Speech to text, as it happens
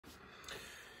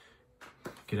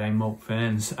G'day malt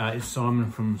fans, it's Simon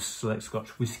from Select Scotch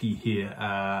Whisky here.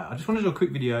 I just wanted to do a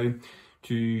quick video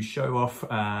to show off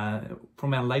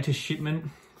from our latest shipment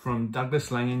from Douglas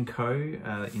Laing & Co.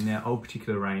 In our old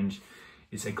particular range.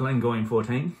 It's a Glengoyne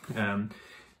 14.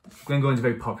 Glengoyne's a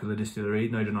very popular distillery,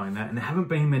 no denying that, and there haven't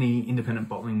been many independent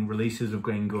bottling releases of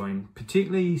Glengoyne,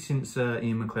 particularly since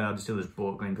Ian McLeod Distillers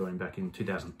bought Glengoyne back in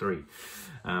 2003.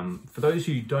 For those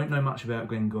who don't know much about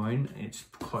Glengoyne, it's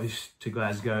close to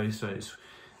Glasgow, so it's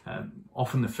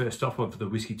often the first stop of the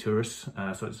whisky tourists,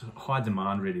 so it's high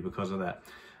demand really because of that.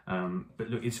 But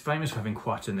look, it's famous for having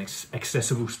quite an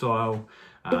accessible style.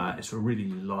 It's a really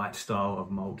light style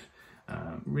of malt,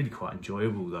 really quite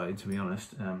enjoyable though, to be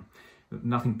honest.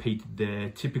 Nothing peated there,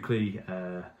 typically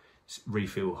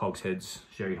refill hogsheads,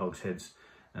 sherry hogsheads.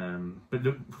 But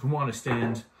look, from what I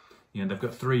understand, you know, they've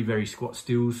got 3 very squat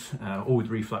stills, all with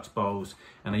reflux bowls,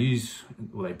 and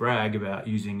they brag about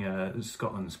using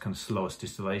Scotland's kind of slowest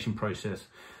distillation process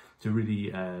to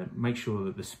really make sure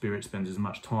that the spirit spends as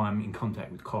much time in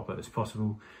contact with copper as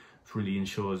possible. It really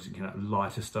ensures, you know, a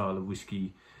lighter style of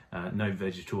whiskey, no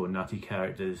vegetal or nutty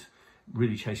characters,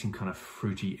 really chasing kind of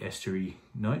fruity, estery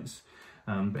notes.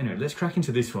 But anyway, let's crack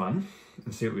into this one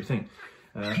and see what we think.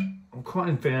 I'm quite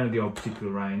a fan of the old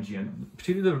particular range, you know,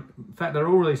 particularly the fact they're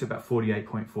all released at about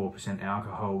 48.4%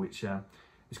 alcohol, which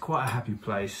is quite a happy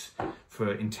place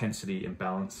for intensity and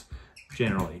balance,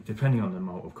 generally, depending on the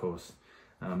malt, of course.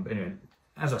 But anyway,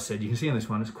 as I said, you can see on this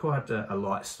one, it's quite a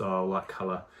light style, light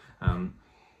colour. And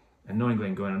knowing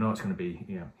Glengoyne, I know it's going to be,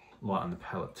 you know, light on the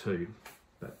palate too.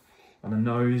 But on the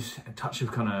nose, a touch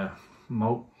of kind of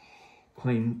malt,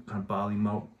 clean kind of barley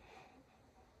malt.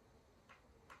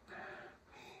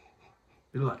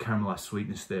 A bit of like caramelised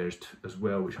sweetness there as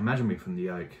well, which I imagine will be from the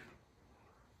oak.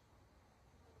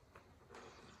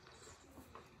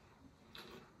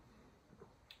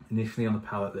 Initially on the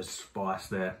palate, there's spice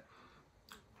there.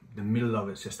 The middle of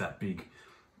it's just that big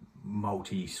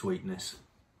malty sweetness,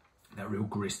 that real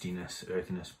gristiness,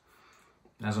 earthiness.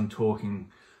 As I'm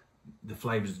talking, the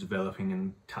flavours developing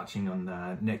and touching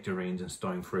on nectarines and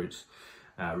stone fruits,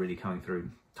 really coming through.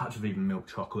 Touch of even milk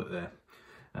chocolate there.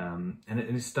 And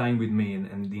it's staying with me,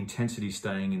 and the intensity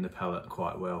staying in the palate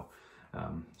quite well.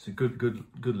 So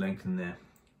good length in there.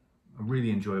 A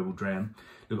really enjoyable dram.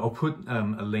 Look, I'll put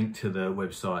a link to the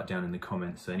website down in the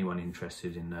comments, so anyone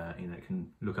interested in it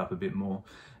can look up a bit more.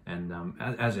 And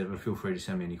as ever, feel free to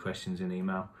send me any questions in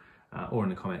email or in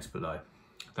the comments below.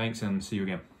 Thanks, and see you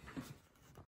again.